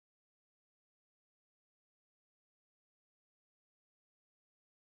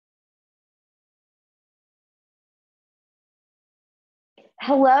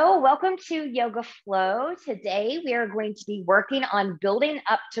Hello, welcome to Yoga Flow. Today we are going to be working on building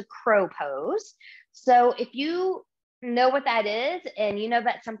up to crow pose. So if you know what that is and you know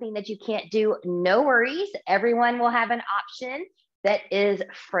that's something that you can't do, no worries. Everyone will have an option that is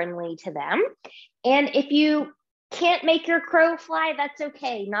friendly to them. And if you can't make your crow fly, that's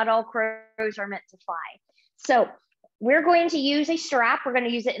okay. Not all crows are meant to fly. So we're going to use a strap. We're going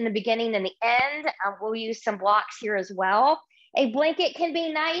to use it in the beginning and the end. We'll use some blocks here as well. A blanket can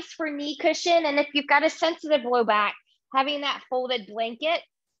be nice for knee cushion. And if you've got a sensitive low back, having that folded blanket,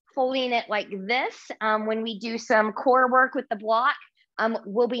 folding it like this, when we do some core work with the block,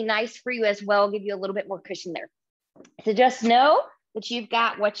 will be nice for you as well, give you a little bit more cushion there. So just know that you've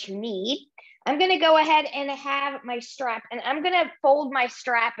got what you need. I'm gonna go ahead and have my strap, and I'm gonna fold my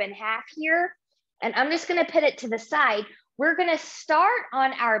strap in half here, and I'm just gonna put it to the side. We're gonna start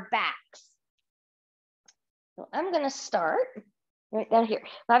on our backs. So I'm gonna start right down here.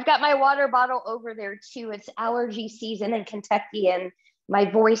 I've got my water bottle over there too. It's allergy season in Kentucky and my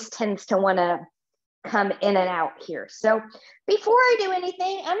voice tends to wanna come in and out here. So before I do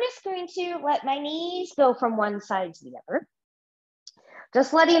anything, I'm just going to let my knees go from one side to the other.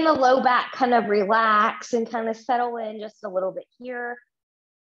 Just letting the low back kind of relax and kind of settle in just a little bit here.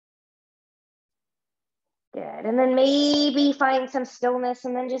 Good, and then maybe find some stillness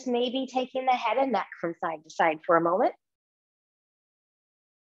and then just maybe taking the head and neck from side to side for a moment.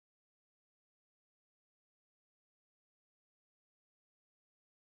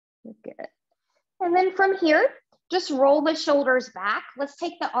 Good. And then from here, just roll the shoulders back. Let's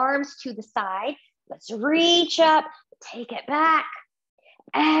take the arms to the side. Let's reach up, take it back.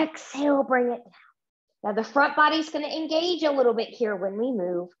 Exhale, bring it down. Now the front body's going to engage a little bit here when we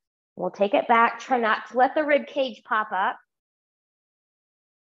move. We'll take it back. Try not to let the rib cage pop up.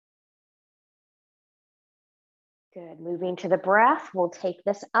 Good. Moving to the breath. We'll take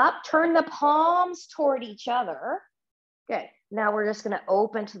this up. Turn the palms toward each other. Good. Now we're just going to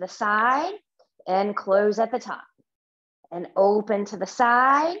open to the side and close at the top. And open to the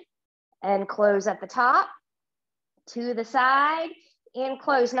side and close at the top. To the side and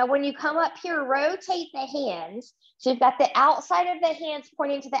close. Now, when you come up here, rotate the hands. So you've got the outside of the hands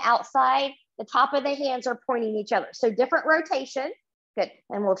pointing to the outside. The top of the hands are pointing each other. So different rotation. Good.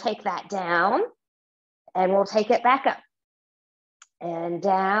 And we'll take that down and we'll take it back up and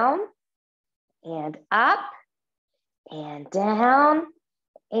down and up and down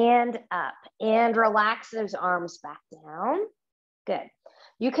and up and relax those arms back down. Good.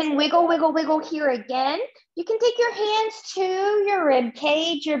 You can wiggle, wiggle, wiggle here again. You can take your hands to your rib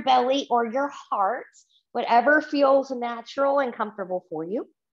cage, your belly, or your heart, whatever feels natural and comfortable for you.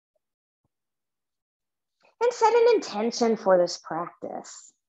 And set an intention for this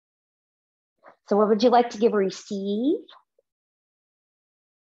practice. So what would you like to give or receive?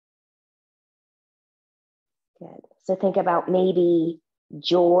 Good. So think about maybe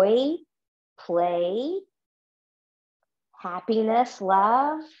joy, play, happiness,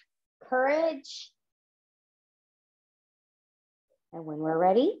 love, courage. And when we're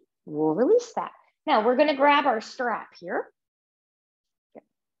ready, we'll release that. Now we're going to grab our strap here. Okay.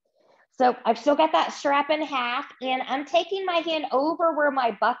 So I've still got that strap in half and I'm taking my hand over where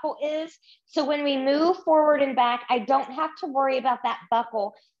my buckle is. So when we move forward and back, I don't have to worry about that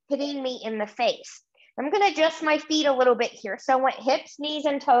buckle hitting me in the face. I'm going to adjust my feet a little bit here. So I want hips, knees,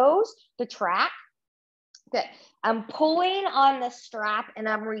 and toes to track. Good. I'm pulling on the strap and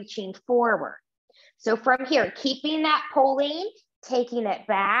I'm reaching forward. So from here, keeping that pulling, taking it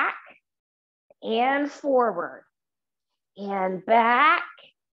back and forward and back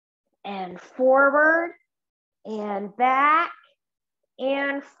and forward and back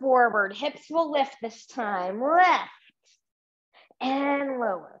and forward. Hips will lift this time. Lift and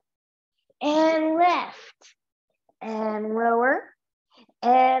lower and lift and lower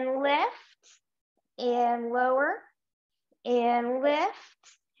and lift and lower and lift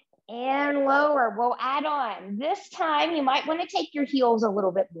and lower. We'll add on. This time you might want to take your heels a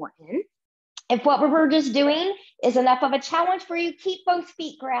little bit more in. If what we're just doing is enough of a challenge for you, keep both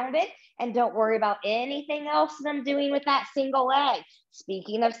feet grounded and don't worry about anything else that I'm doing with that single leg.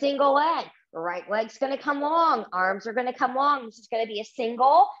 Speaking of single leg, the right leg's going to come long, arms are going to come long. This is going to be a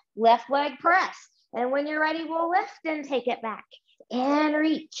single left leg press. And when you're ready, we'll lift and take it back. And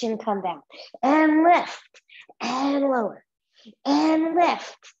reach and come down and lift and lower and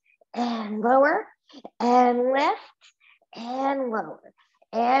lift and lower and lift and lower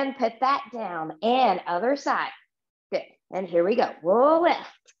and put that down and other side. Good. And here we go. We'll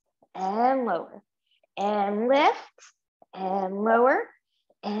lift and lower and lift and lower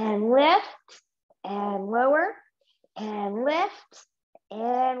and lift and lower and lift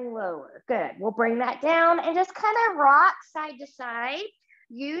we'll bring that down and just kind of rock side to side.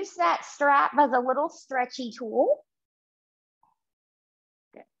 Use that strap as a little stretchy tool.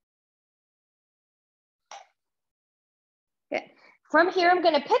 Good. Good. From here, I'm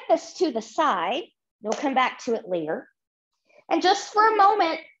going to put this to the side. We'll come back to it later. And just for a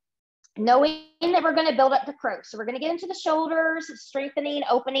moment, knowing that we're going to build up the crow. So we're going to get into the shoulders, strengthening,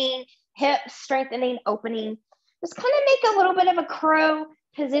 opening, hips, strengthening, opening. Just kind of make a little bit of a crow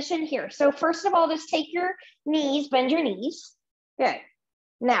position here. So first of all, just take your knees, bend your knees. Good.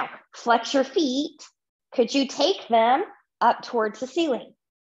 Now, flex your feet. Could you take them up towards the ceiling?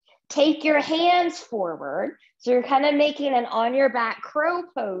 Take your hands forward. So you're kind of making an on your back crow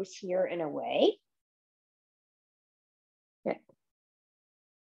pose here in a way. Good.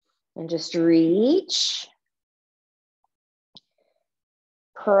 And just reach,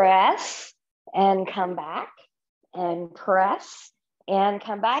 press, and come back, and press, and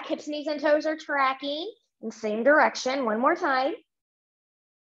come back. Hips, knees, and toes are tracking in the same direction. One more time.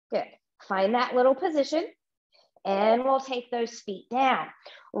 Good. Find that little position, and we'll take those feet down.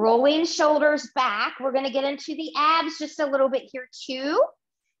 Rolling shoulders back. We're going to get into the abs just a little bit here too.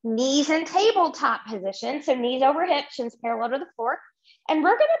 Knees in tabletop position. So knees over hips, shins parallel to the floor. And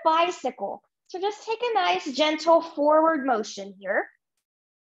we're going to bicycle. So just take a nice gentle forward motion here.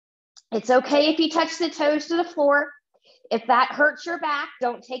 It's okay if you touch the toes to the floor. If that hurts your back,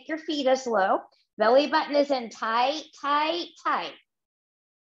 don't take your feet as low. Belly button is in tight, tight, tight.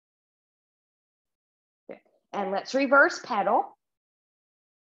 Good. And let's reverse pedal.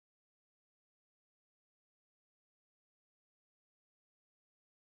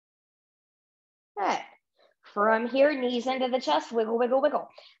 Good. From here, knees into the chest, wiggle, wiggle, wiggle.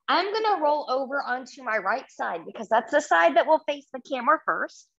 I'm going to roll over onto my right side because that's the side that will face the camera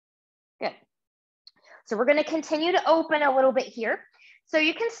first. Good. So we're going to continue to open a little bit here. So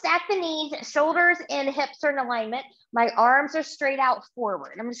you can stack the knees, shoulders and hips are in alignment. My arms are straight out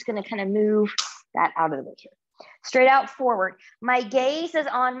forward. I'm just going to kind of move that out of the way here. Straight out forward. My gaze is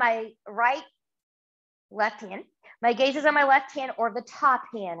on my left hand. My gaze is on my left hand or the top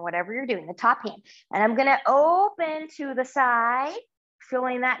hand, whatever you're doing, the top hand. And I'm going to open to the side,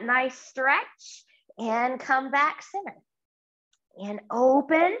 feeling that nice stretch, and come back center. And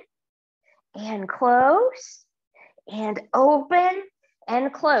open and close and open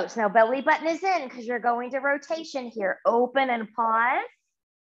and close. Now belly button is in because you're going to rotation here. Open and pause.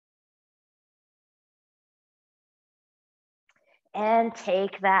 And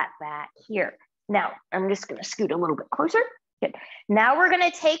take that back here. Now, I'm just going to scoot a little bit closer. Good. Now we're going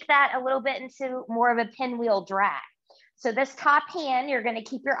to take that a little bit into more of a pinwheel drag. So this top hand, you're going to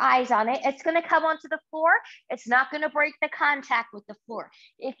keep your eyes on it. It's going to come onto the floor. It's not going to break the contact with the floor.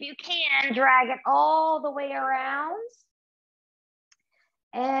 If you can, drag it all the way around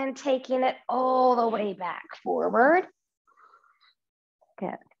and taking it all the way back forward.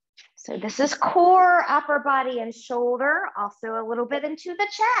 Good. So this is core, upper body, and shoulder, also a little bit into the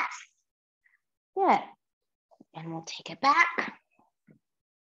chest. Good. And we'll take it back.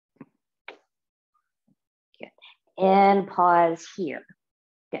 Good. And pause here.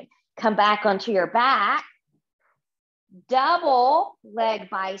 Good. Come back onto your back. Double leg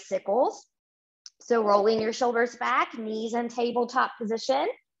bicycles. So rolling your shoulders back, knees in tabletop position.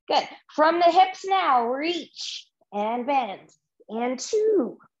 Good. From the hips now, reach and bend. And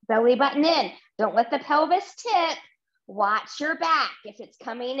two. Belly button in. Don't let the pelvis tip. Watch your back. If it's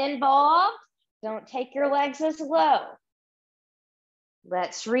coming involved, don't take your legs as low.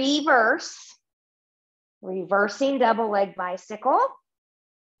 Let's reverse. Reversing double leg bicycle.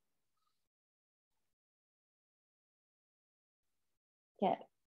 Good.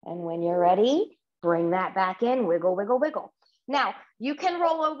 And when you're ready, bring that back in. Wiggle, wiggle, wiggle. Now, you can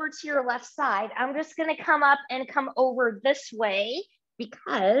roll over to your left side. I'm just going to come up and come over this way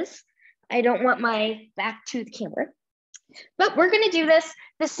because I don't want my back to the camera. But we're going to do this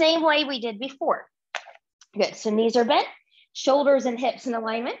the same way we did before. Good. So knees are bent, shoulders and hips in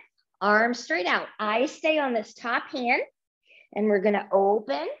alignment, arms straight out. Eyes stay on this top hand, and we're going to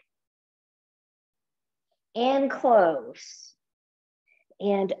open and close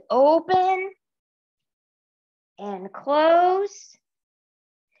and open and close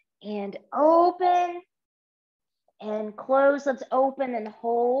and open and close. Let's open and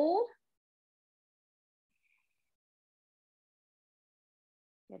hold.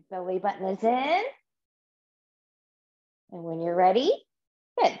 Good. Belly button is in. And when you're ready,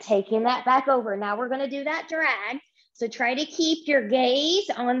 good. Taking that back over. Now we're going to do that drag. So try to keep your gaze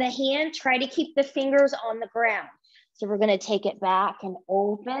on the hand. Try to keep the fingers on the ground. So we're going to take it back and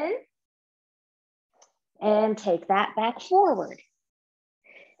open and take that back forward.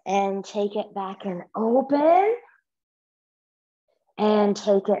 and take it back and open. And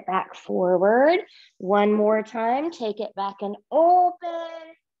take it back forward. One more time, take it back and open.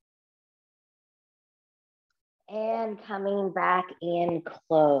 And coming back in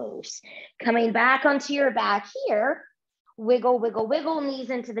close. Coming back onto your back here, wiggle, wiggle, wiggle,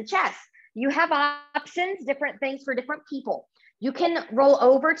 knees into the chest. You have options, different things for different people. You can roll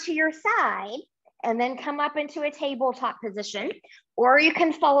over to your side and then come up into a tabletop position, or you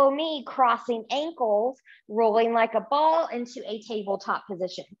can follow me crossing ankles, rolling like a ball into a tabletop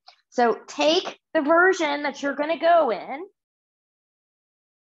position. So take the version that you're gonna go in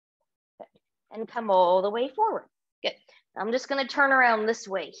and come all the way forward. Good. I'm just gonna turn around this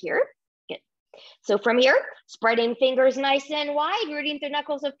way here. Good. So from here, spreading fingers nice and wide, rooting through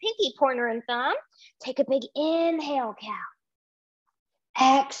knuckles of pinky, pointer, and thumb. Take a big inhale,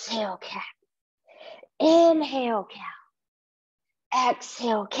 cow. Exhale, cat. Inhale, cow.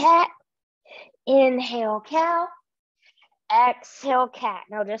 Exhale, cat. Inhale, cow. Exhale, cat.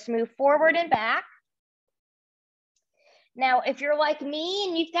 Now just move forward and back. Now, if you're like me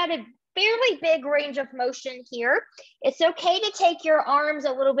and you've got a fairly big range of motion here, it's okay to take your arms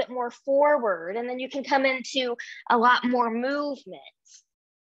a little bit more forward, and then you can come into a lot more movement.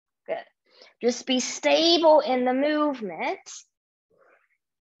 Good. Just be stable in the movement.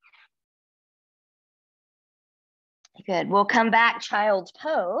 Good. We'll come back, child's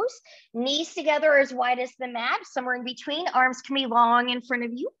pose. Knees together as wide as the mat, somewhere in between. Arms can be long in front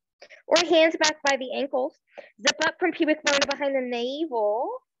of you, or hands back by the ankles. Zip up from pubic bone to behind the navel.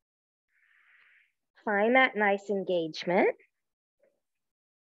 Find that nice engagement.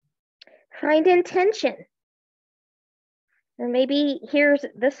 Find intention. Or maybe here's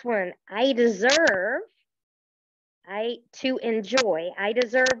this one. I deserve to enjoy. I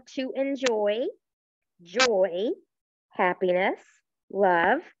deserve to enjoy joy, happiness,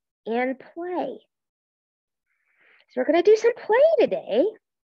 love, and play. So we're going to do some play today.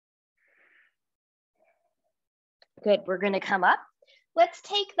 Good. We're going to come up. Let's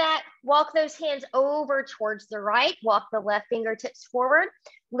take that, walk those hands over towards the right, walk the left fingertips forward,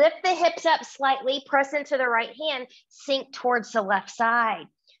 lift the hips up slightly, press into the right hand, sink towards the left side.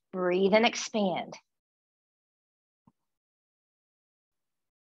 Breathe and expand.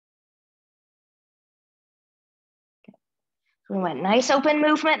 We went nice open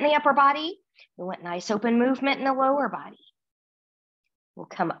movement in the upper body. We went nice open movement in the lower body. We'll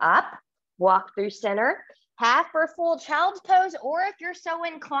come up, walk through center, half or full child's pose, or if you're so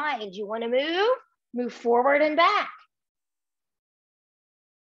inclined, you want to move forward and back.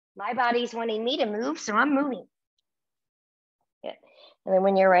 My body's wanting me to move, so I'm moving. Good. And then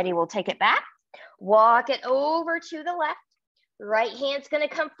when you're ready, we'll take it back. Walk it over to the left. Right hand's going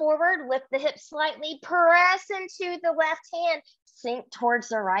to come forward, lift the hips slightly, press into the left hand, sink towards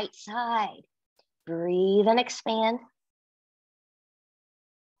the right side. Breathe and expand.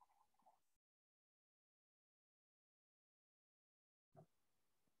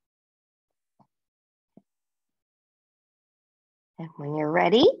 And when you're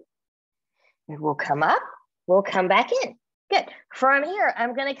ready, we'll come up, we'll come back in. Good. From here,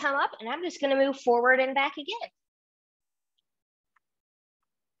 I'm going to come up and I'm just going to move forward and back again.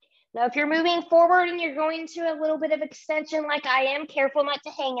 Now, if you're moving forward and you're going to a little bit of extension like I am, careful not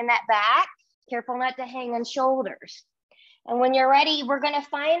to hang in that back, careful not to hang on shoulders. And when you're ready, we're going to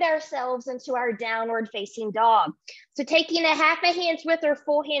find ourselves into our downward facing dog. So taking a half a hand's width or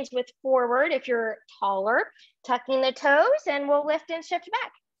full hand's width forward if you're taller, tucking the toes, and we'll lift and shift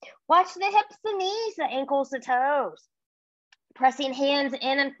back. Watch the hips, the knees, the ankles, the toes. Pressing hands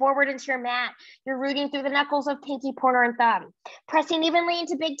in and forward into your mat. You're rooting through the knuckles of pinky, pointer, and thumb. Pressing evenly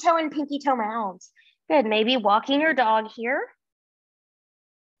into big toe and pinky toe mounds. Good, maybe walking your dog here.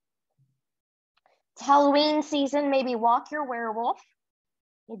 It's Halloween season, maybe walk your werewolf.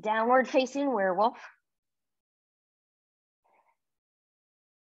 A downward facing werewolf.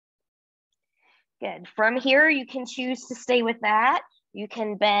 Good, from here you can choose to stay with that. You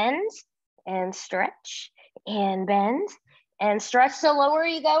can bend and stretch and bend and stretch. The lower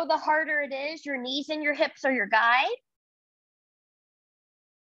you go, the harder it is. Your knees and your hips are your guide.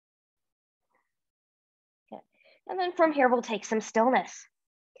 Okay. And then from here, we'll take some stillness.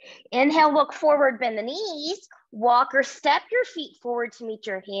 Inhale, look forward, bend the knees. Walk or step your feet forward to meet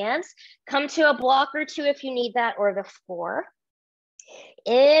your hands. Come to a block or two if you need that, or the floor.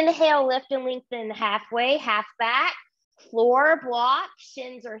 Inhale, lift and lengthen halfway, half back. Floor, block,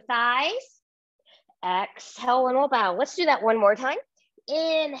 shins or thighs. Exhale and we'll bow. Let's do that one more time.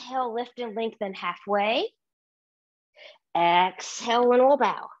 Inhale, lift and lengthen halfway. Exhale and we'll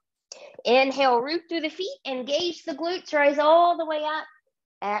bow. Inhale, root through the feet, engage the glutes, rise all the way up.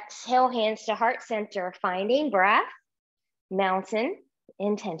 Exhale, hands to heart center, finding breath, mountain,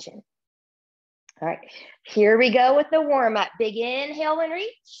 intention. All right, here we go with the warm up. Big inhale and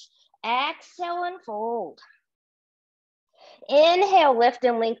reach. Exhale and fold. Inhale, lift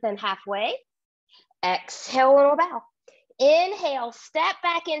and lengthen halfway. Exhale, little bow. Inhale, step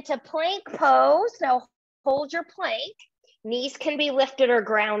back into plank pose. Now hold your plank. Knees can be lifted or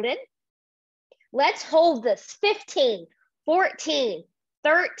grounded. Let's hold this. 15, 14,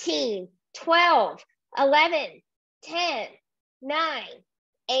 13, 12, 11, 10, 9,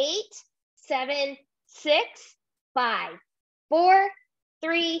 8, 7, 6, 5, 4,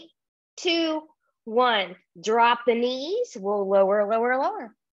 3, 2, 1. Drop the knees. We'll lower, lower,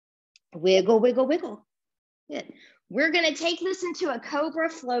 lower. Wiggle, wiggle, wiggle. Good. We're going to take this into a cobra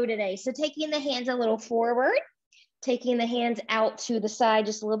flow today. So taking the hands a little forward, taking the hands out to the side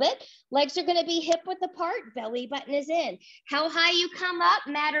just a little bit. Legs are going to be hip width apart. Belly button is in. How high you come up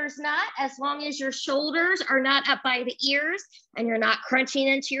matters not, as long as your shoulders are not up by the ears and you're not crunching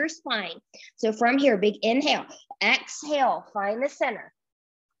into your spine. So from here, big inhale, exhale, find the center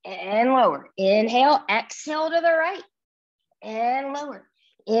and lower. Inhale, exhale to the right and lower.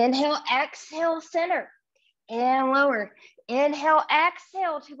 Inhale, exhale, center and lower. Inhale,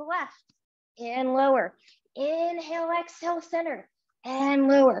 exhale to the left and lower. Inhale, exhale, center and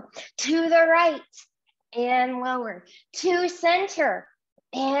lower. To the right and lower. To center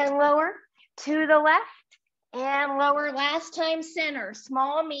and lower. To the left and lower. Last time, center,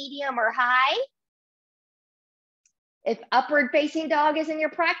 small, medium, or high. If upward facing dog is in your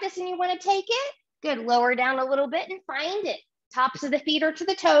practice and you want to take it, good. Lower down a little bit and find it. Tops of the feet or to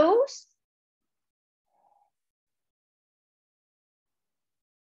the toes.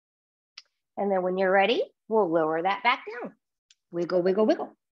 And then when you're ready, we'll lower that back down. Wiggle, wiggle,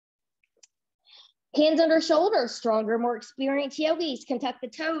 wiggle. Hands under shoulders. Stronger, more experienced yogis can tuck the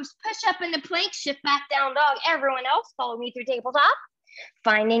toes. Push up into plank, shift back down dog. Everyone else, follow me through tabletop.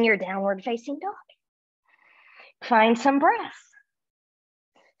 Finding your downward facing dog. Find some breath.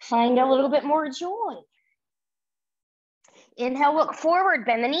 Find a little bit more joy. Inhale, look forward,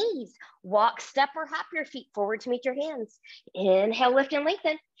 bend the knees. Walk, step, or hop your feet forward to meet your hands. Inhale, lift and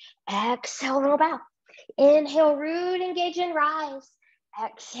lengthen. Exhale, little bow. Inhale, root, engage, and rise.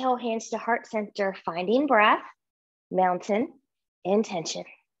 Exhale, hands to heart center, finding breath, mountain, intention.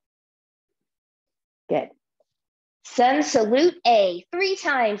 Good. Sun salute A 3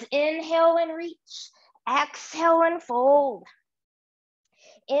 times. Inhale and reach. Exhale and fold.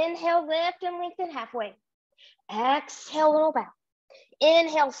 Inhale, lift and lengthen halfway. Exhale, little bow.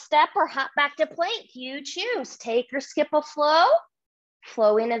 Inhale, step or hop back to plank. You choose. Take or skip a flow.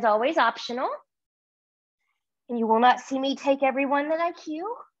 Flowing is always optional. And you will not see me take everyone that I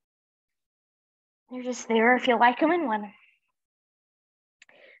cue. They're just there if you like them and want them.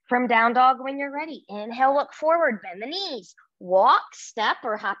 From down dog when you're ready. Inhale, look forward, bend the knees. Walk, step,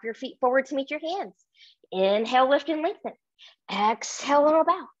 or hop your feet forward to meet your hands. Inhale, lift and lengthen. Exhale, little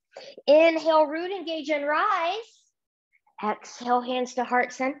bow. Inhale, root, engage, and rise. Exhale, hands to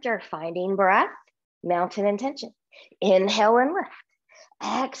heart center, finding breath, mountain intention. Inhale and lift.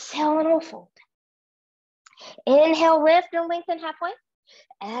 Exhale and we'll fold. Inhale, lift and lengthen halfway.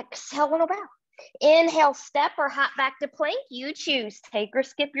 Exhale and bow. Inhale, step or hop back to plank. You choose. Take or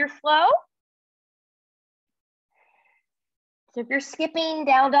skip your flow. So if you're skipping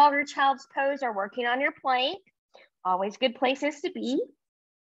down dog or child's pose or working on your plank, always good places to be.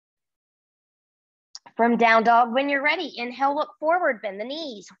 From down dog when you're ready. Inhale, look forward, bend the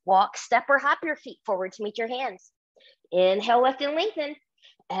knees. Walk, step, or hop your feet forward to meet your hands. Inhale, lift and lengthen.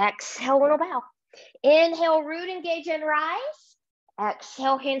 Exhale, and bow. Inhale, root, engage, and rise.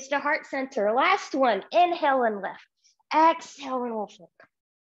 Exhale, hands to heart center. Last one. Inhale and lift. Exhale and we'll fold.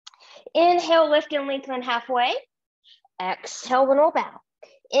 Inhale, lift and lengthen halfway. Exhale and we'll bow.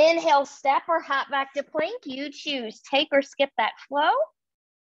 Inhale, step or hop back to plank. You choose. Take or skip that flow.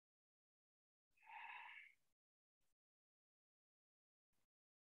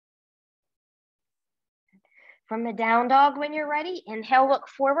 From the down dog when you're ready, inhale, look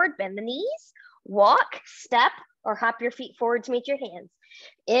forward, bend the knees, walk, step, or hop your feet forward to meet your hands.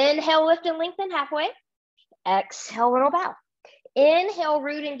 Inhale, lift and lengthen halfway. Exhale, and bow. Inhale,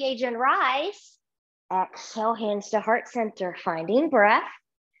 root, engage, and rise. Exhale, hands to heart center, finding breath,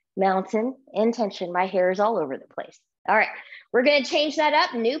 mountain, intention. My hair is all over the place. All right, we're gonna change that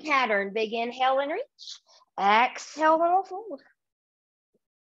up. New pattern, big inhale and reach. Exhale, and we'll fold.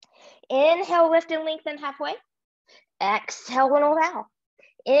 Inhale, lift and lengthen halfway. Exhale and bow.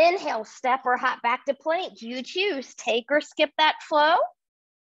 Inhale, step or hop back to plank. You choose. Take or skip that flow.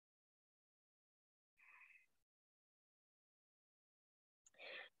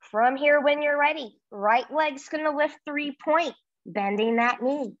 From here, when you're ready, right leg's gonna lift 3-point, bending that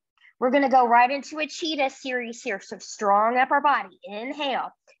knee. We're gonna go right into a cheetah series here. So strong upper body,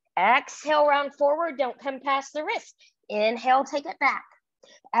 inhale. Exhale, round forward, don't come past the wrist. Inhale, take it back.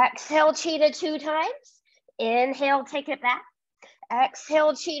 Exhale, cheetah 2 times. Inhale, take it back.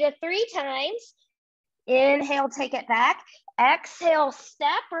 Exhale, cheetah 3 times. Inhale, take it back. Exhale,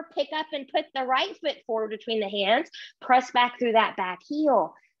 step or pick up and put the right foot forward between the hands. Press back through that back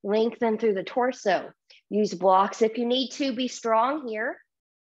heel. Lengthen through the torso. Use blocks if you need to. Be strong here.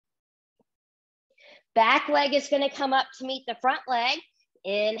 Back leg is going to come up to meet the front leg.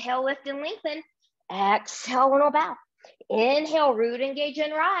 Inhale, lift and lengthen. Exhale, and we'll bow. Inhale, root, engage,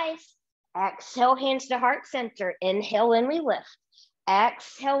 and rise. Exhale, hands to heart center. Inhale, and we lift.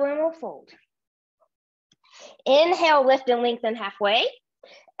 Exhale, and we'll fold. Inhale, lift and lengthen halfway.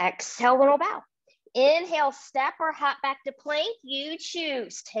 Exhale, and we'll bow. Inhale, step or hop back to plank. You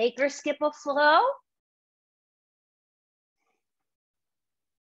choose. Take or skip a flow.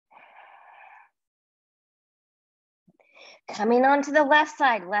 Coming onto the left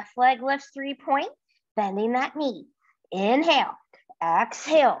side, left leg lifts 3-point, bending that knee. Inhale,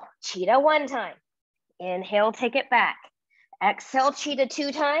 exhale, cheetah 1 time. Inhale, take it back. Exhale, cheetah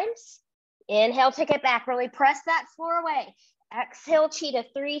 2 times. Inhale, take it back. Really press that floor away. Exhale, cheetah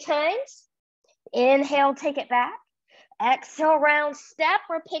 3 times. Inhale, take it back. Exhale, round step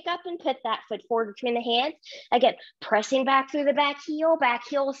or pick up and put that foot forward between the hands. Again, pressing back through the back heel. Back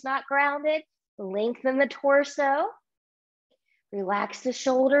heel is not grounded. Lengthen the torso. Relax the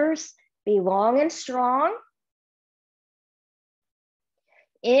shoulders. Be long and strong.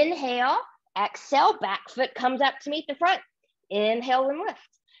 Inhale, exhale, back foot comes up to meet the front. Inhale and lift.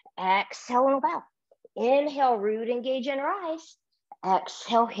 Exhale and bow. Inhale, root, engage, and rise.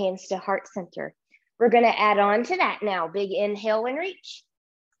 Exhale, hands to heart center. We're going to add on to that now. Big inhale and reach.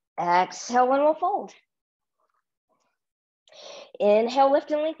 Exhale and we'll fold. Inhale, lift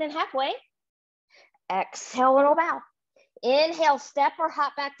and lengthen halfway. Exhale and we'll bow. Inhale, step or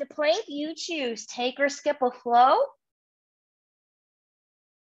hop back to plank. You choose. Take or skip a flow.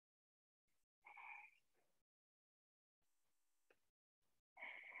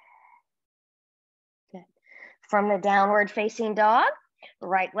 Good. From the downward facing dog,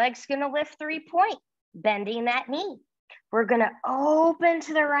 right leg's gonna lift 3-point, bending that knee. We're gonna open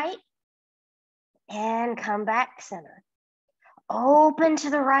to the right and come back center. Open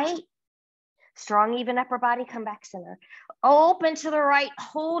to the right. Strong, even upper body, come back center. Open to the right,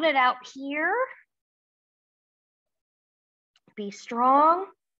 hold it out here. Be strong.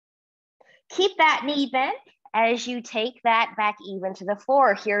 Keep that knee bent as you take that back even to the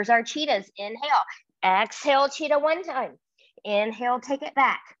floor. Here's our cheetahs. Inhale, exhale, cheetah 1 time. Inhale, take it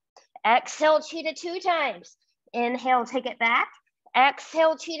back. Exhale, cheetah 2 times. Inhale, take it back.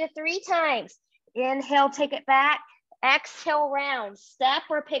 Exhale, cheetah 3 times. Inhale, take it back. Exhale, round. Step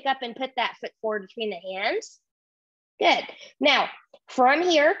or pick up and put that foot forward between the hands. Good. Now, from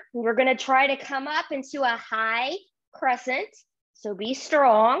here, we're going to try to come up into a high crescent. So be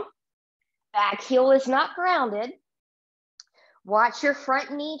strong. Back heel is not grounded. Watch your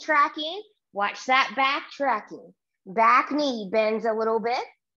front knee tracking. Watch that back tracking. Back knee bends a little bit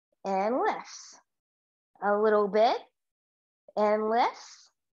and lifts. A little bit and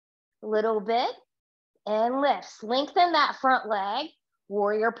lifts. A little bit and lifts. Lengthen that front leg.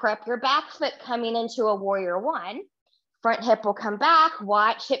 Warrior prep your back foot coming into a warrior 1. Front hip will come back.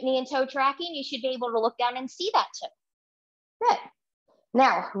 Watch hip, knee, and toe tracking. You should be able to look down and see that toe. Good.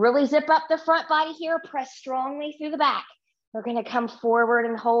 Now, really zip up the front body here. Press strongly through the back. We're going to come forward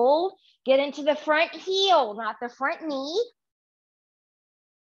and hold. Get into the front heel, not the front knee.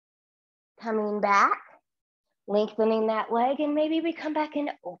 Coming back. Lengthening that leg, and maybe we come back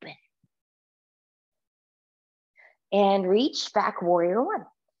and open. And reach back, warrior 1.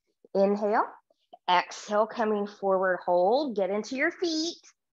 Inhale. Exhale, coming forward, hold. Get into your feet.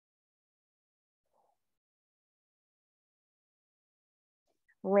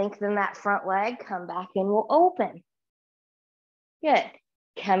 Lengthen that front leg, come back and we'll open. Good.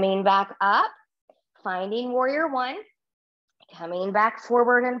 Coming back up, finding warrior 1. Coming back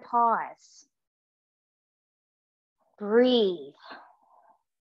forward and pause. Breathe.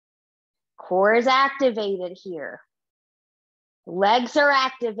 Core is activated here. Legs are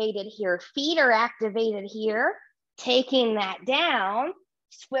activated here. Feet are activated here. Taking that down,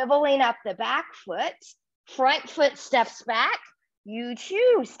 swiveling up the back foot. Front foot steps back. You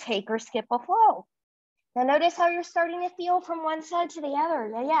choose, take or skip a flow. Now notice how you're starting to feel from one side to the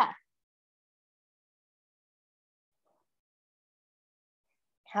other. Yeah.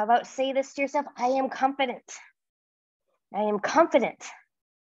 How about say this to yourself? I am confident. I am confident.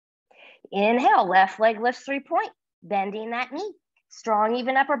 Inhale, left leg lifts 3-point, bending that knee. Strong,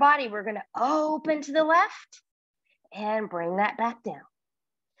 even upper body. We're gonna open to the left and bring that back down.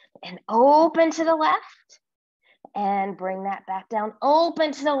 And open to the left and bring that back down.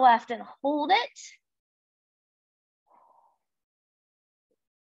 Open to the left and hold it.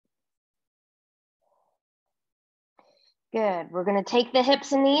 Good. We're going to take the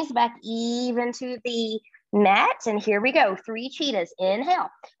hips and knees back even to the mat. And here we go. 3 cheetahs. Inhale.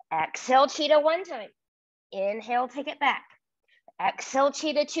 Exhale, cheetah 1 time. Inhale, take it back. Exhale,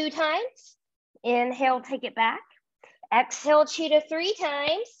 cheetah 2 times. Inhale, take it back. Exhale, cheetah 3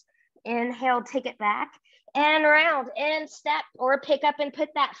 times. Inhale, take it back. And round and step or pick up and put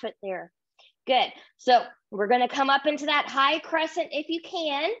that foot there. Good. So we're going to come up into that high crescent if you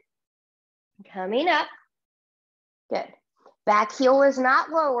can. Coming up. Good. Back heel is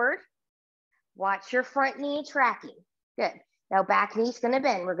not lowered. Watch your front knee tracking. Good. Now back knee's going to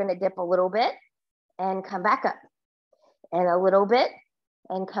bend. We're going to dip a little bit and come back up. And a little bit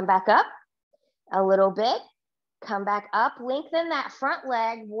and come back up. A little bit, come back up. Lengthen that front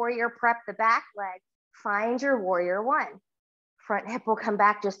leg. Warrior prep the back leg. Find your warrior 1. Front hip will come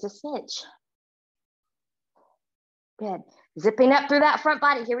back just a smidge. Good. Zipping up through that front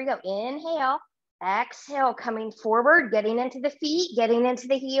body. Here we go. Inhale. Exhale, coming forward, getting into the feet, getting into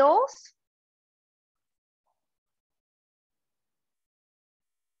the heels.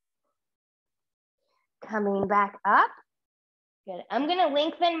 Coming back up. Good. I'm going to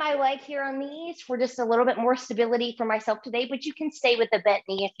lengthen my leg here on these for just a little bit more stability for myself today, but you can stay with the bent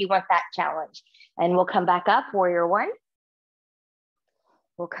knee if you want that challenge. And we'll come back up, warrior 1.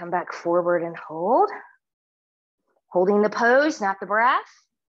 We'll come back forward and hold. Holding the pose, not the breath.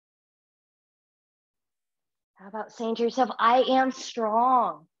 How about saying to yourself, I am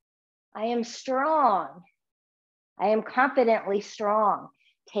strong. I am strong. I am confidently strong.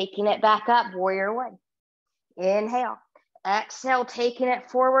 Taking it back up, warrior 1. Inhale. Exhale, taking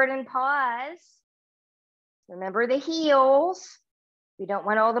it forward and pause. Remember the heels. We don't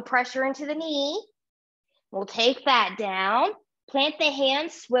want all the pressure into the knee. We'll take that down. Plant the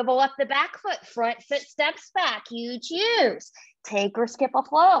hands, swivel up the back foot. Front foot steps back. You choose. Take or skip a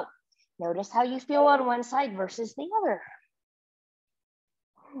flow. Notice how you feel on one side versus the other.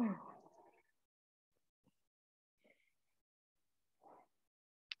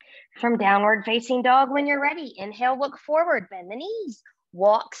 From downward facing dog when you're ready. Inhale, look forward, bend the knees.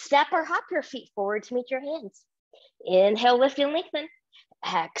 Walk, step, or hop your feet forward to meet your hands. Inhale, lift and lengthen.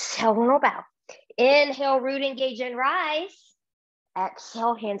 Exhale, roll bow. Inhale, root, engage, and rise.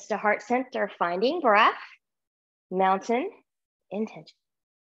 Exhale, hands to heart center, finding breath. Mountain, intention.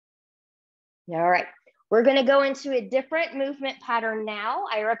 All right, we're gonna go into a different movement pattern now.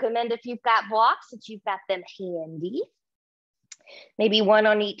 I recommend if you've got blocks that you've got them handy. Maybe one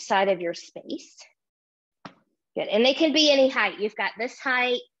on each side of your space. Good, and they can be any height. You've got this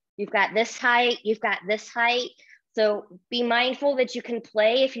height, you've got this height, you've got this height. So be mindful that you can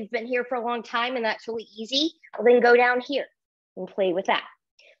play. If you've been here for a long time and that's really easy, well, then go down here and play with that.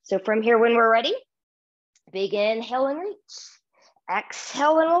 So from here, when we're ready, big inhale and reach.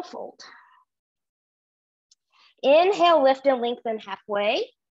 Exhale and we'll fold. Inhale, lift and lengthen halfway.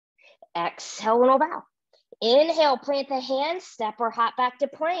 Exhale and we'll bow. Inhale, plant the hands, step or hop back to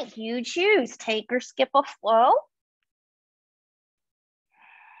plank. You choose, take or skip a flow.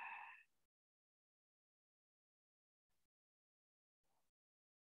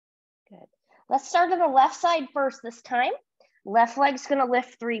 Good. Let's start on the left side first this time. Left leg's gonna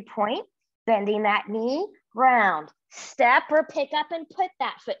lift 3-point, bending that knee, round, step or pick up and put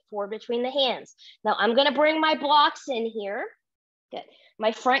that foot forward between the hands. Now I'm gonna bring my blocks in here. Good.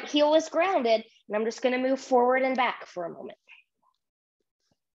 My front heel is grounded and I'm just gonna move forward and back for a moment.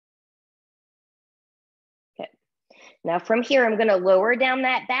 Good. Now from here, I'm gonna lower down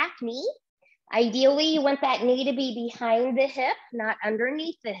that back knee. Ideally, you want that knee to be behind the hip, not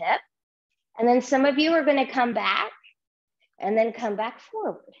underneath the hip. And then some of you are gonna come back and then come back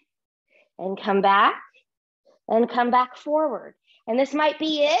forward and come back and come back forward. And this might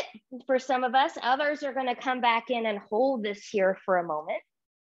be it for some of us. Others are gonna come back in and hold this here for a moment.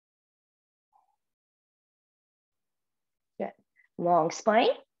 Good. Long spine.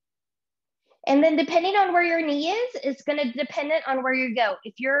 And then depending on where your knee is, it's gonna depend on where you go.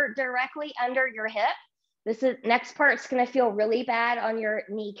 If you're directly under your hip, this is next part's gonna feel really bad on your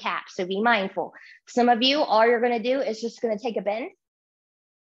kneecap, so be mindful. Some of you, all you're gonna do is just gonna take a bend.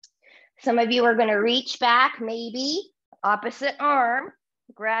 Some of you are gonna reach back, maybe opposite arm,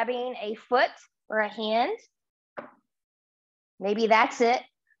 grabbing a foot or a hand. Maybe that's it.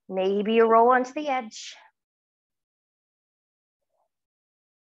 Maybe you roll onto the edge.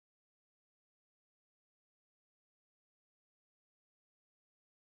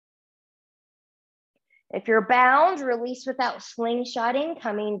 If you're bound, release without slingshotting,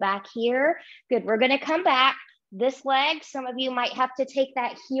 coming back here. Good, we're gonna come back. This leg, some of you might have to take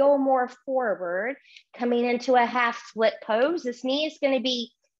that heel more forward, coming into a half split pose. This knee is gonna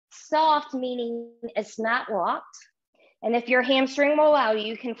be soft, meaning it's not locked. And if your hamstring will allow you,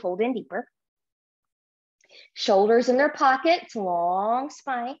 you can fold in deeper. Shoulders in their pockets, long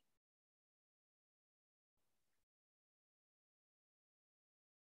spine.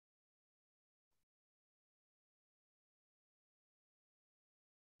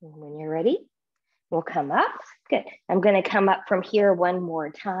 And when you're ready, we'll come up. Good. I'm going to come up from here one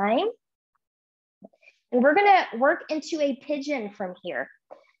more time. And we're going to work into a pigeon from here.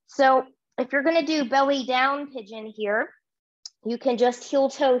 So if you're going to do belly down pigeon here, you can just heel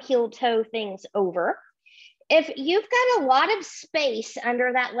toe things over. If you've got a lot of space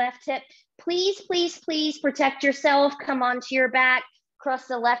under that left hip, please, please, please protect yourself. Come onto your back, cross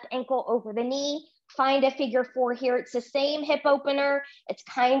the left ankle over the knee. Find a figure 4 here. It's the same hip opener. It's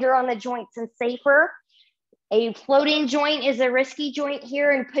kinder on the joints and safer. A floating joint is a risky joint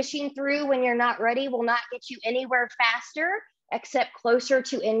here, and pushing through when you're not ready will not get you anywhere faster except closer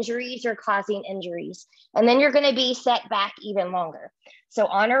to injuries or causing injuries. And then you're going to be set back even longer. So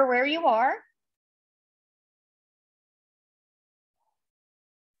honor where you are.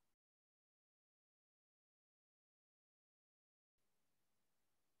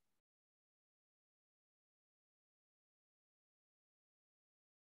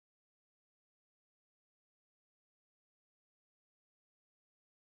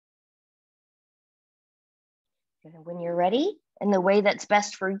 When you're ready, in the way that's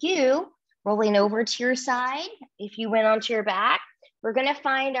best for you, rolling over to your side. If you went onto your back, we're going to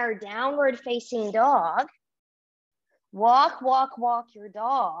find our downward facing dog. Walk, walk, walk your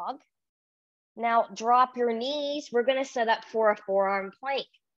dog. Now drop your knees. We're going to set up for a forearm plank.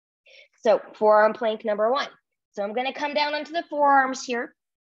 So forearm plank number 1. So I'm going to come down onto the forearms here.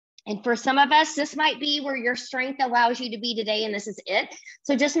 And for some of us, this might be where your strength allows you to be today, and this is it.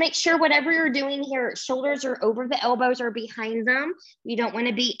 So just make sure whatever you're doing here, shoulders are over the elbows or behind them. You don't want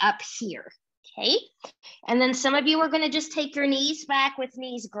to be up here, okay? And then some of you are going to just take your knees back with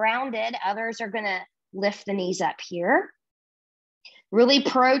knees grounded. Others are going to lift the knees up here. Really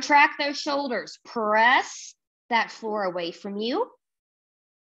protract those shoulders. Press that floor away from you.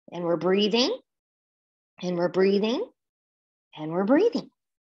 And we're breathing, and we're breathing, and we're breathing.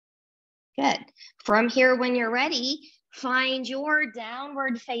 Good. From here, when you're ready, find your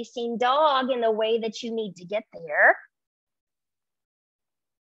downward facing dog in the way that you need to get there.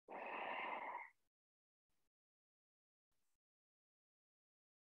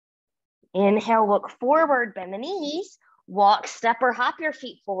 Inhale, look forward, bend the knees. Walk, step, or hop your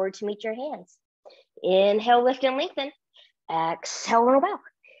feet forward to meet your hands. Inhale, lift and lengthen. Exhale, and bow.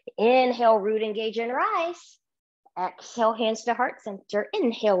 Inhale, root, engage, and rise. Exhale, hands to heart center.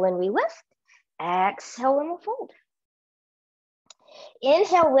 Inhale, and we lift. Exhale, and we'll fold.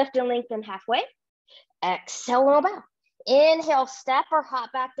 Inhale, lift and lengthen halfway. Exhale, and we'll bow. Inhale, step or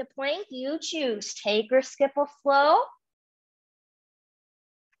hop back to plank. You choose. Take or skip a flow.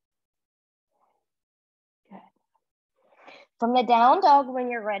 Good. From the down dog, when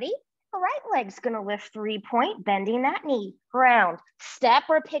you're ready, the right leg's going to lift 3-point, bending that knee. Ground. Step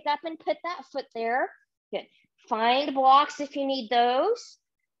or pick up and put that foot there. Good. Find blocks if you need those.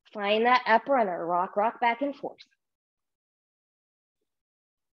 Find that up runner. Rock, rock, back and forth.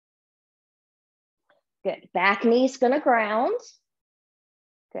 Good. Back knee's going to ground.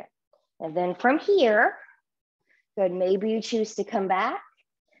 Good. And then from here, good. Maybe you choose to come back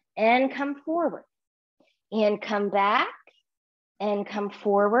and come forward. And come back and come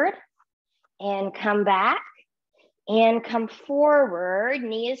forward. And come back and come forward.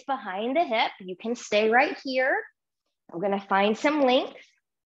 Knee is behind the hip. You can stay right here. I'm going to find some length.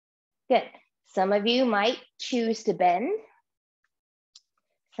 Good. Some of you might choose to bend.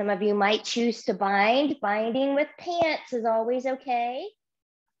 Some of you might choose to bind. Binding with pants is always okay.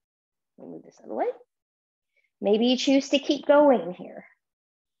 Let me move this other way. Maybe you choose to keep going here.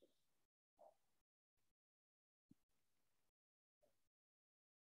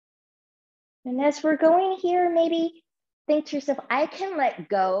 And as we're going here, maybe think to yourself, I can let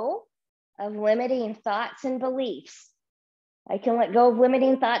go of limiting thoughts and beliefs. I can let go of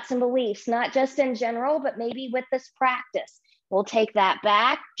limiting thoughts and beliefs, not just in general, but maybe with this practice. We'll take that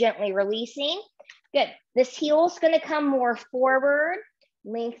back, gently releasing. Good. This heel's going to come more forward,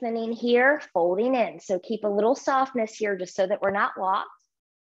 lengthening here, folding in. So keep a little softness here just so that we're not locked.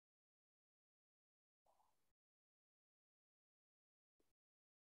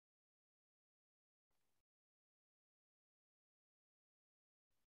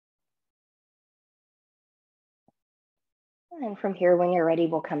 And from here, when you're ready,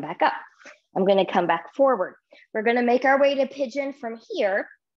 we'll come back up. I'm gonna come back forward. We're gonna make our way to pigeon from here.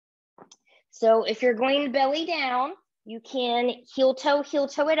 So if you're going belly down, you can heel toe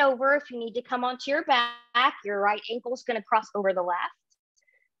it over. If you need to come onto your back, your right ankle is gonna cross over the left.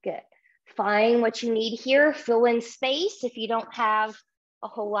 Good. Find what you need here. Fill in space if you don't have a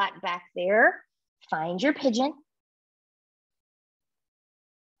whole lot back there. Find your pigeon.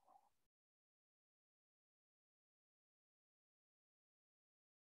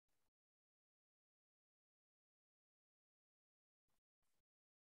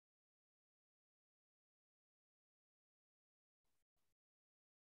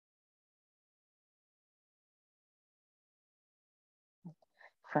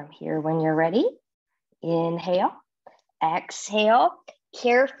 From here, when you're ready, inhale, exhale,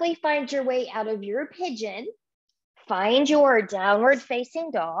 carefully find your way out of your pigeon. Find your downward facing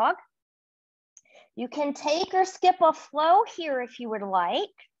dog. You can take or skip a flow here if you would like.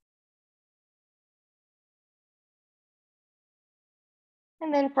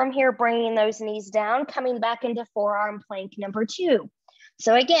 And then from here, bringing those knees down, coming back into forearm plank number 2.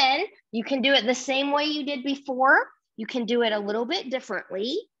 So again, you can do it the same way you did before. You can do it a little bit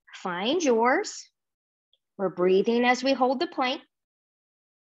differently. Find yours. We're breathing as we hold the plank.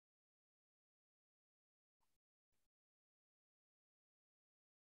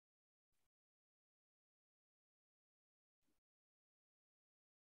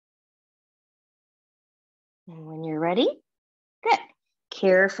 And when you're ready, good.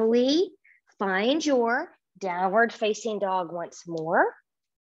 Carefully find your downward facing dog once more.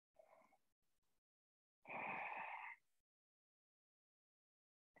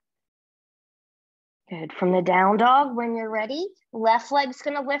 Good. From the down dog, when you're ready, left leg's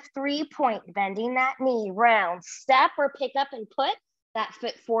gonna lift 3-point, bending that knee, round, step or pick up and put that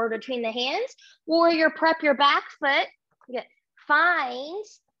foot forward between the hands. Warrior prep your back foot. Good. Find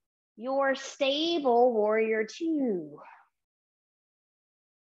your stable warrior 2.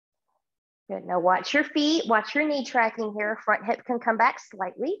 Good. Now watch your feet, watch your knee tracking here. Front hip can come back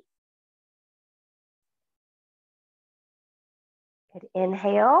slightly. Good.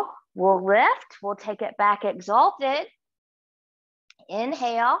 Inhale, we'll lift, we'll take it back exalted.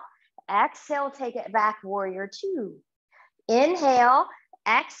 Inhale, exhale, take it back, warrior 2. Inhale,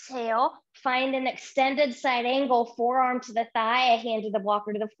 exhale, find an extended side angle, forearm to the thigh, a hand to the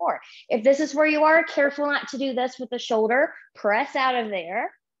blocker to the floor. If this is where you are, careful not to do this with the shoulder. Press out of there.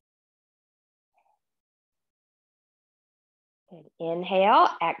 Good. Inhale,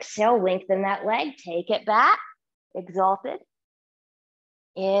 exhale, lengthen that leg, take it back, exalted.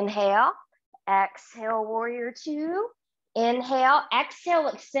 Inhale, exhale, warrior 2. Inhale, exhale,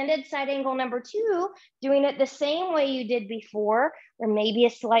 extended side angle number 2, doing it the same way you did before, or maybe a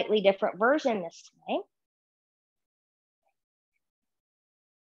slightly different version this time.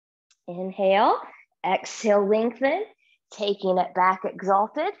 Inhale, exhale, lengthen, taking it back,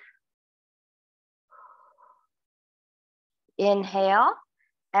 exalted. Inhale,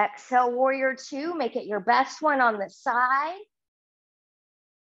 exhale, warrior 2, make it your best one on the side.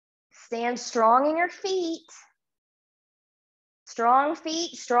 Stand strong in your feet. Strong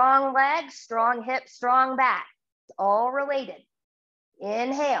feet, strong legs, strong hips, strong back. It's all related.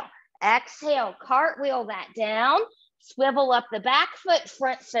 Inhale, exhale, cartwheel that down. Swivel up the back foot,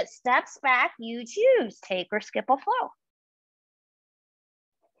 front foot steps back. You choose, take or skip a flow.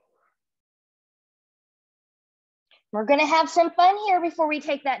 We're gonna have some fun here before we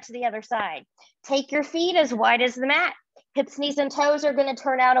take that to the other side. Take your feet as wide as the mat. Hips, knees, and toes are gonna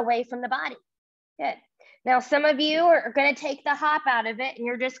turn out away from the body. Good. Now, some of you are gonna take the hop out of it and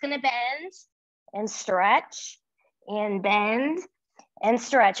you're just gonna bend and stretch and bend and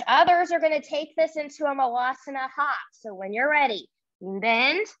stretch. Others are gonna take this into a Malasana hop. So when you're ready,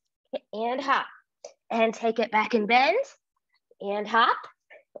 bend and hop and take it back and bend and hop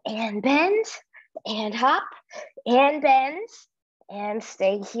and bend and hop and bend and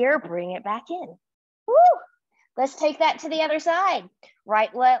stay here, bring it back in. Woo! Let's take that to the other side.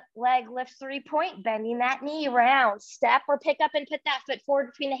 Right leg lifts 3-point, bending that knee round. Step or pick up and put that foot forward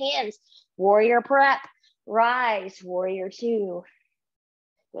between the hands. Warrior prep, rise, warrior 2.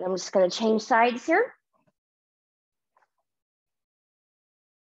 Good, I'm just gonna change sides here.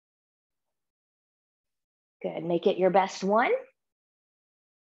 Good, make it your best one.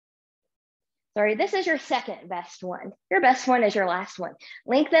 Sorry, this is your second best one. Your best one is your last one.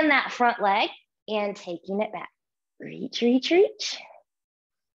 Lengthen that front leg and taking it back. Reach, reach, reach.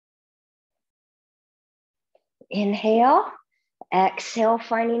 Inhale, exhale,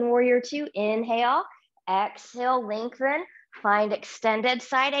 finding warrior 2. Inhale, exhale, lengthen, find extended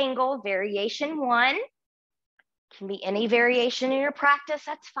side angle, variation 1. Can be any variation in your practice,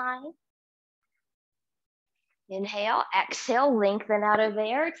 that's fine. Inhale, exhale, lengthen out of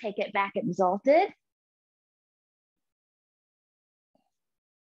there, take it back exalted.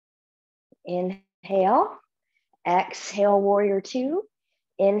 Inhale, exhale, warrior two.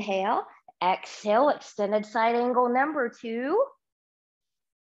 Inhale, exhale, extended side angle number two.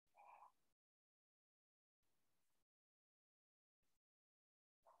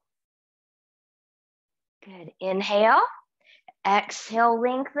 Good, inhale, exhale,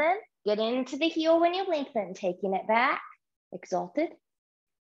 lengthen. Get into the heel when you lengthen, taking it back, exalted.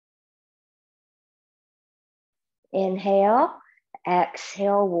 Inhale,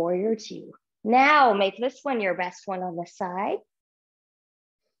 exhale, warrior two. Now make this one your best one on the side.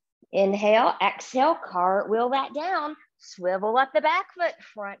 Inhale, exhale, cartwheel that down, swivel up the back foot,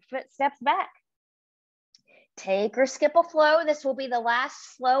 front foot steps back. Take or skip a flow. This will be the last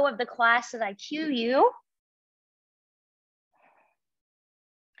flow of the class that I cue you.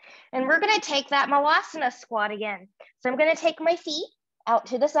 And we're gonna take that Malasana squat again. So I'm gonna take my feet out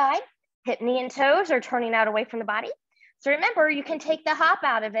to the side, hip, knee, and toes are turning out away from the body. So remember, you can take the hop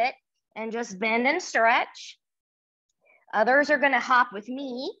out of it and just bend and stretch. Others are gonna hop with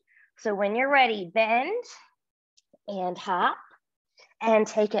me. So when you're ready, bend and hop and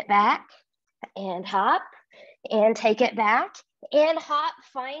take it back and hop and take it back and hop,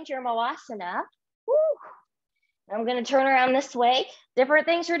 find your Malasana. Woo. I'm gonna turn around this way. Different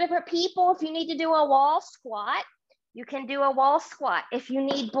things for different people. If you need to do a wall squat, you can do a wall squat. If you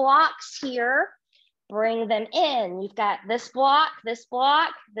need blocks here, bring them in. You've got this block, this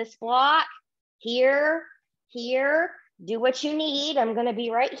block, this block, here, here. Do what you need. I'm gonna be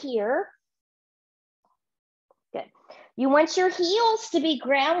right here. Good. You want your heels to be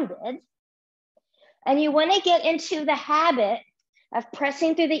grounded, and you wanna get into the habit of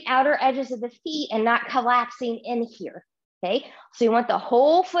pressing through the outer edges of the feet and not collapsing in here, okay? So you want the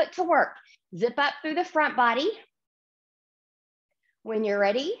whole foot to work. Zip up through the front body. When you're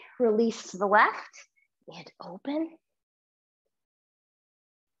ready, release to the left and open.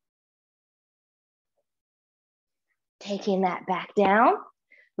 Taking that back down,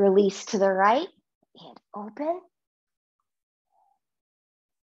 release to the right and open.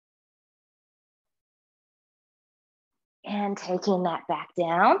 And taking that back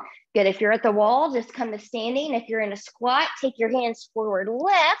down. Good, if you're at the wall, just come to standing. If you're in a squat, take your hands forward,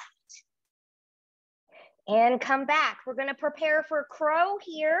 lift, and come back. We're gonna prepare for crow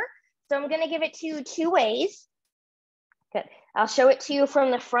here. So I'm gonna give it to you two ways. Good, I'll show it to you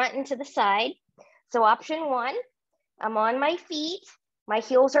from the front and to the side. So option one, I'm on my feet. My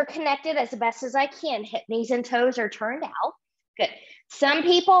heels are connected as best as I can. Hip, knees, and toes are turned out. Good. Some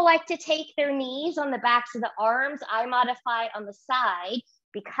people like to take their knees on the backs of the arms. I modify on the side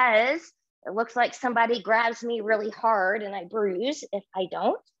because it looks like somebody grabs me really hard and I bruise if I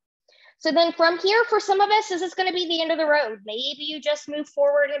don't. So then from here, for some of us, this is gonna be the end of the road. Maybe you just move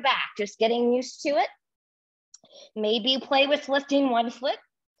forward and back, just getting used to it. Maybe you play with lifting one foot,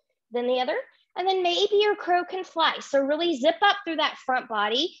 then the other, and then maybe your crow can fly. So really zip up through that front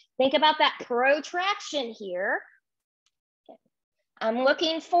body. Think about that protraction here. I'm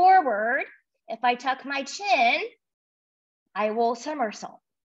looking forward. If I tuck my chin, I will somersault,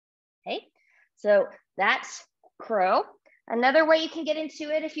 okay? So that's crow. Another way you can get into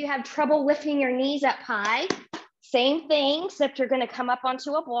it, if you have trouble lifting your knees up high, same thing, except you're gonna come up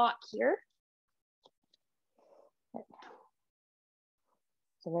onto a block here.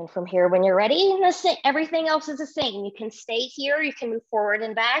 So then from here, when you're ready, everything else is the same. You can stay here, you can move forward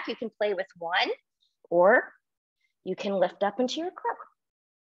and back, you can play with one, or you can lift up into your crow.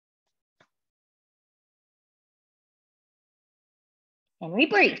 And we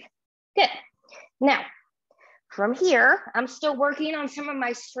breathe. Good. Now, from here, I'm still working on some of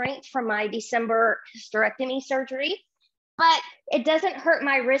my strength from my December hysterectomy surgery, but it doesn't hurt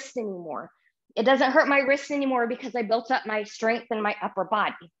my wrist anymore. It doesn't hurt my wrist anymore because I built up my strength in my upper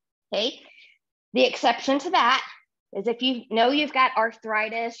body, okay? The exception to that is if you know you've got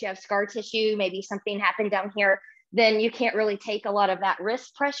arthritis, you have scar tissue, maybe something happened down here, then you can't really take a lot of that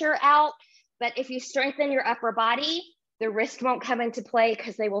wrist pressure out. But if you strengthen your upper body, the wrist won't come into play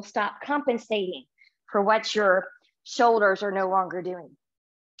because they will stop compensating for what your shoulders are no longer doing.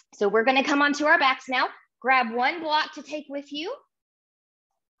 So we're gonna come onto our backs now. Grab one block to take with you.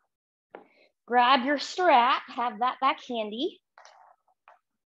 Grab your strap, have that back handy.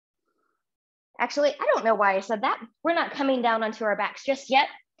 Actually, I don't know why I said that. We're not coming down onto our backs just yet.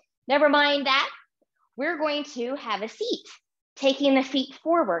 Never mind that. We're going to have a seat, taking the feet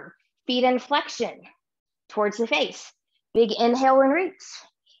forward, feet in flexion towards the face. Big inhale and reach.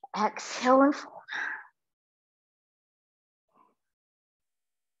 Exhale and fold.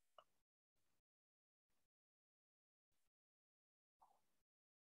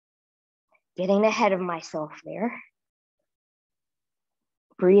 Getting ahead of myself there.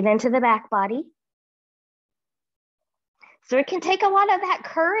 Breathe into the back body. So it can take a lot of that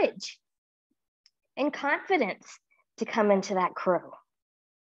courage and confidence to come into that crow.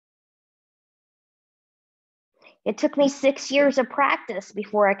 It took me 6 years of practice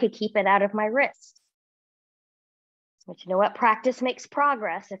before I could keep it out of my wrist. But you know what? Practice makes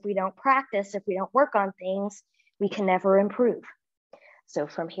progress. If we don't practice, if we don't work on things, we can never improve. So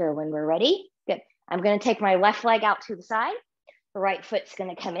from here, when we're ready, good. I'm going to take my left leg out to the side. The right foot's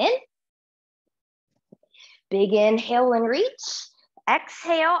going to come in. Big inhale and reach.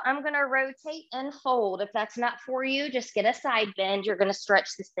 Exhale, I'm going to rotate and fold. If that's not for you, just get a side bend. You're going to stretch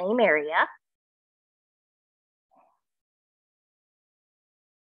the same area.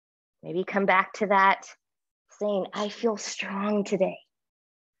 Maybe come back to that, saying, I feel strong today.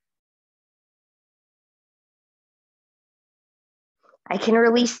 I can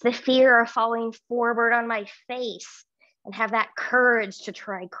release the fear of falling forward on my face and have that courage to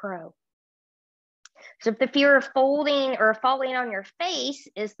try crow. So if the fear of folding or falling on your face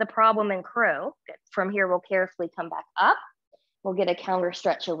is the problem in crow, from here we'll carefully come back up. We'll get a counter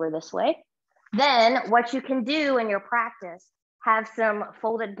stretch over this way. Then what you can do in your practice, have some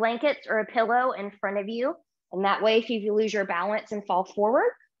folded blankets or a pillow in front of you. And that way, if you lose your balance and fall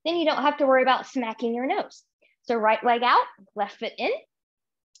forward, then you don't have to worry about smacking your nose. So right leg out, left foot in,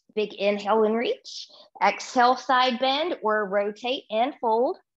 big inhale and reach. Exhale, side bend or rotate and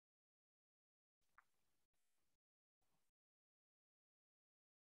fold.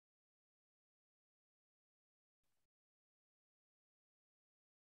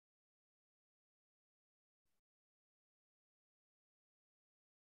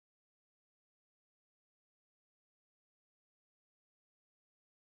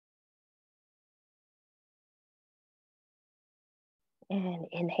 And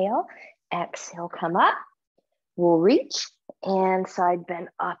inhale, exhale, come up. We'll reach and side bend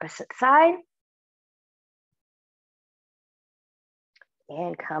opposite side.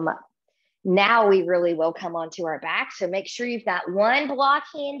 And come up. Now we really will come onto our back. So make sure you've got one block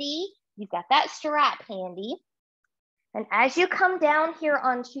handy. You've got that strap handy. And as you come down here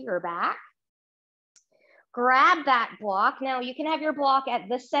onto your back, grab that block. Now you can have your block at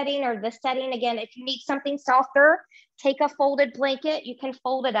this setting or this setting. Again, if you need something softer, take a folded blanket. You can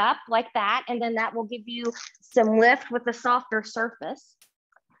fold it up like that. And then that will give you some lift with a softer surface.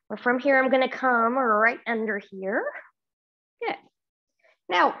 Or from here, I'm going to come right under here. Good.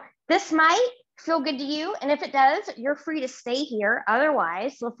 Now, this might feel good to you. And if it does, you're free to stay here.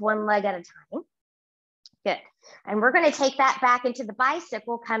 Otherwise, lift one leg at a time. Good. And we're going to take that back into the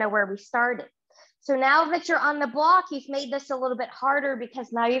bicycle, kind of where we started. So now that you're on the block, you've made this a little bit harder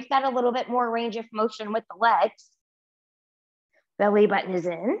because now you've got a little bit more range of motion with the legs. Belly button is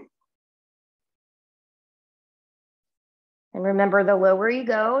in. And remember, the lower you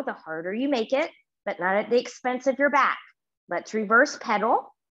go, the harder you make it, but not at the expense of your back. Let's reverse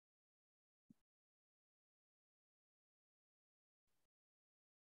pedal.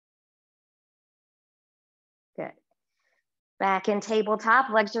 Good. Back in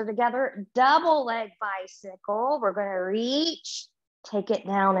tabletop, legs are together, double leg bicycle. We're going to reach, take it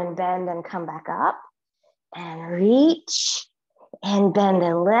down and bend and come back up. And reach and bend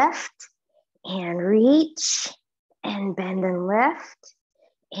and lift. And reach and bend and lift.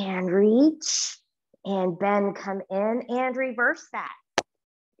 And reach and bend, come in and reverse that.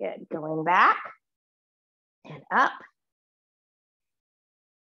 Good. Going back and up.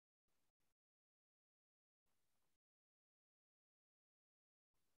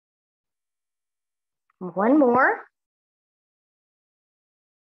 One more.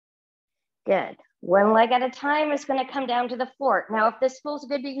 Good. One leg at a time is going to come down to the floor. Now, if this feels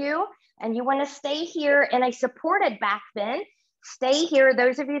good to you and you want to stay here in a supported back bend, stay here.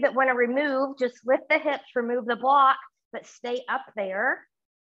 Those of you that want to remove, just lift the hips, remove the block, but stay up there.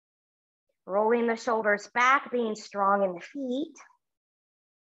 Rolling the shoulders back, being strong in the feet.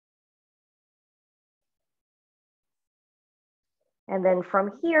 And then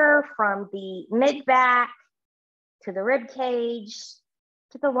from here, from the mid back to the rib cage,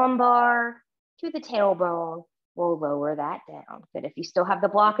 to the lumbar, to the tailbone, we'll lower that down. But if you still have the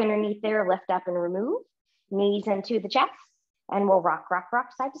block underneath there, lift up and remove. Knees into the chest, and we'll rock, rock, rock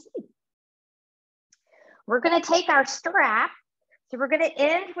side to side. We're gonna take our strap. So we're gonna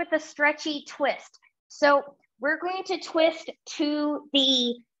end with a stretchy twist. So we're going to twist to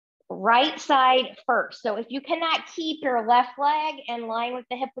the right side first. So if you cannot keep your left leg in line with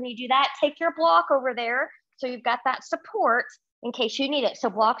the hip when you do that, take your block over there. So you've got that support in case you need it. So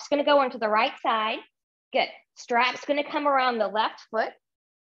block's gonna go into the right side. Good. Strap's gonna come around the left foot.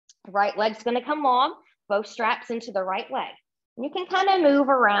 Right leg's gonna come long, both straps into the right leg. And you can kind of move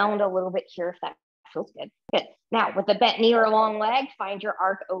around a little bit here if that feels good. Good. Now with the bent knee or long leg, find your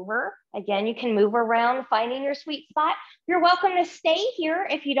arc over. Again, you can move around, finding your sweet spot. You're welcome to stay here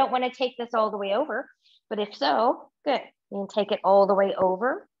if you don't want to take this all the way over. But if so, good. You can take it all the way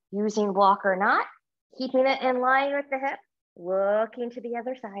over using block or not, keeping it in line with the hip, looking to the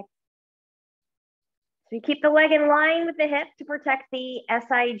other side. So you keep the leg in line with the hip to protect the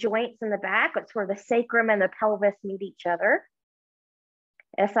SI joints in the back. It's where the sacrum and the pelvis meet each other.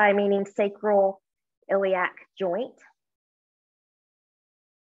 SI meaning sacral iliac joint.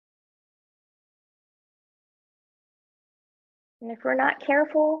 And if we're not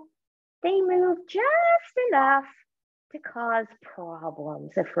careful, they move just enough to cause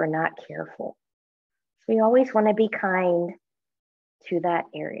problems if we're not careful. So we always want to be kind to that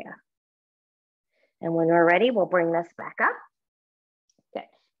area. And when we're ready, we'll bring this back up. Good.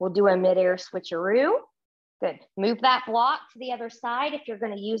 We'll do a midair switcheroo. Good. Move that block to the other side if you're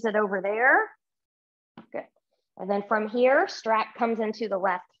going to use it over there. Good. And then from here, strap comes into the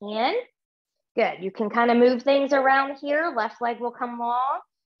left hand. Good. You can kind of move things around here. Left leg will come long.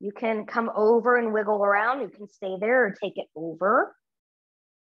 You can come over and wiggle around. You can stay there or take it over.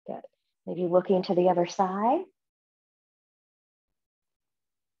 Good. Maybe looking to the other side.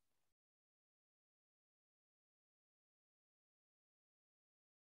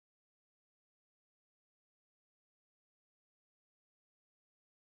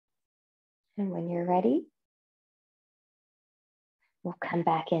 And when you're ready, we'll come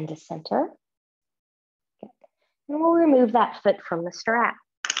back into center. Good. And we'll remove that foot from the strap.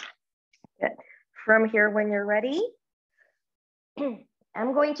 Good. From here, when you're ready,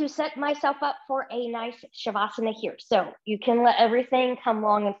 I'm going to set myself up for a nice Shavasana here. So you can let everything come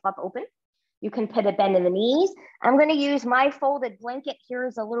long and flop open. You can put a bend in the knees. I'm going to use my folded blanket here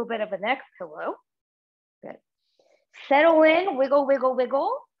as a little bit of a neck pillow. Good. Settle in, wiggle, wiggle,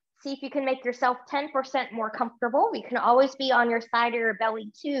 wiggle. See if you can make yourself 10% more comfortable. You can always be on your side or your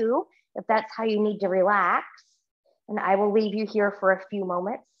belly too, if that's how you need to relax. And I will leave you here for a few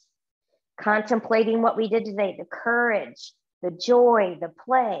moments, contemplating what we did today, the courage, the joy, the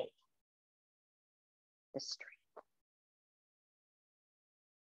play, the strength.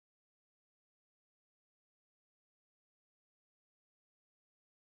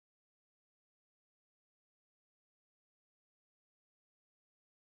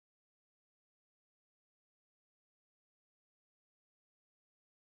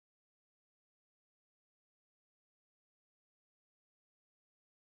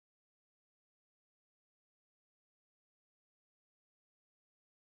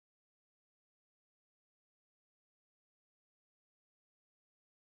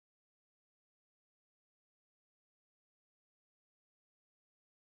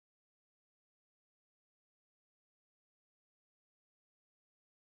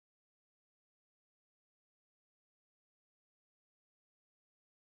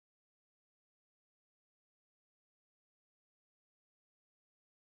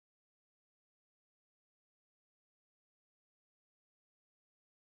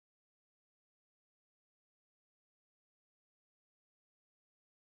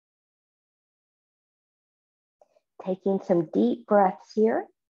 Taking some deep breaths here.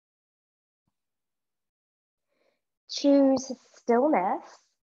 Choose stillness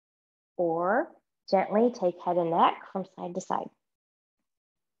or gently take head and neck from side to side.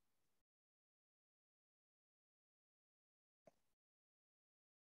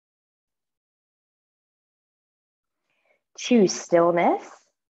 Choose stillness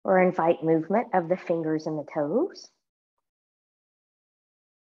or invite movement of the fingers and the toes.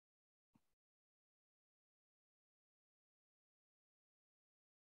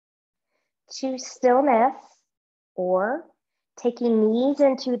 Choose stillness or taking knees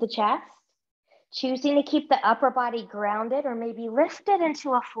into the chest, choosing to keep the upper body grounded or maybe lifted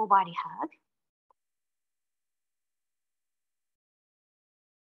into a full body hug.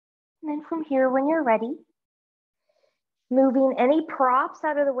 And then from here, when you're ready, moving any props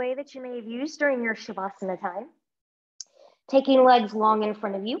out of the way that you may have used during your Shavasana time, taking legs long in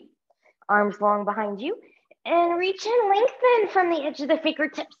front of you, arms long behind you, and reach and lengthen from the edge of the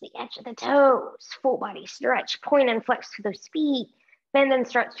fingertips, the edge of the toes, full body stretch, point and flex through those feet, bend and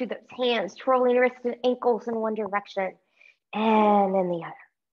stretch through those hands, twirling wrists and ankles in one direction and in the other.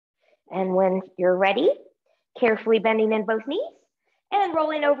 And when you're ready, carefully bending in both knees and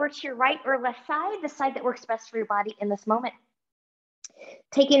rolling over to your right or left side, the side that works best for your body in this moment.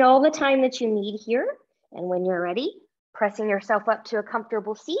 Taking all the time that you need here, and when you're ready, pressing yourself up to a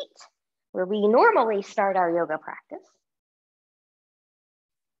comfortable seat where we normally start our yoga practice.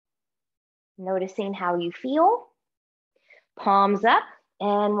 noticing how you feel. Palms up,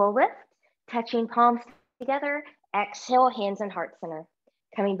 and we'll lift, touching palms together. Exhale, hands and heart center.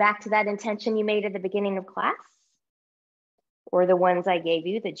 Coming back to that intention you made at the beginning of class, or the ones I gave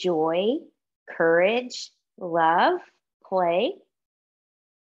you, the joy, courage, love, play.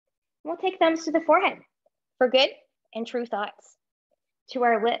 We'll take thumbs to the forehead for good and true thoughts, to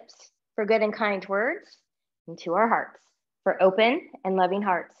our lips for good and kind words, and to our hearts for open and loving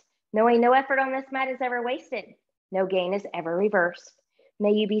hearts, knowing no effort on this mat is ever wasted. No gain is ever reversed.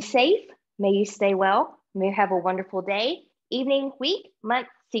 May you be safe. May you stay well. May you have a wonderful day, evening, week, month,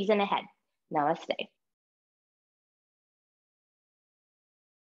 season ahead. Namaste.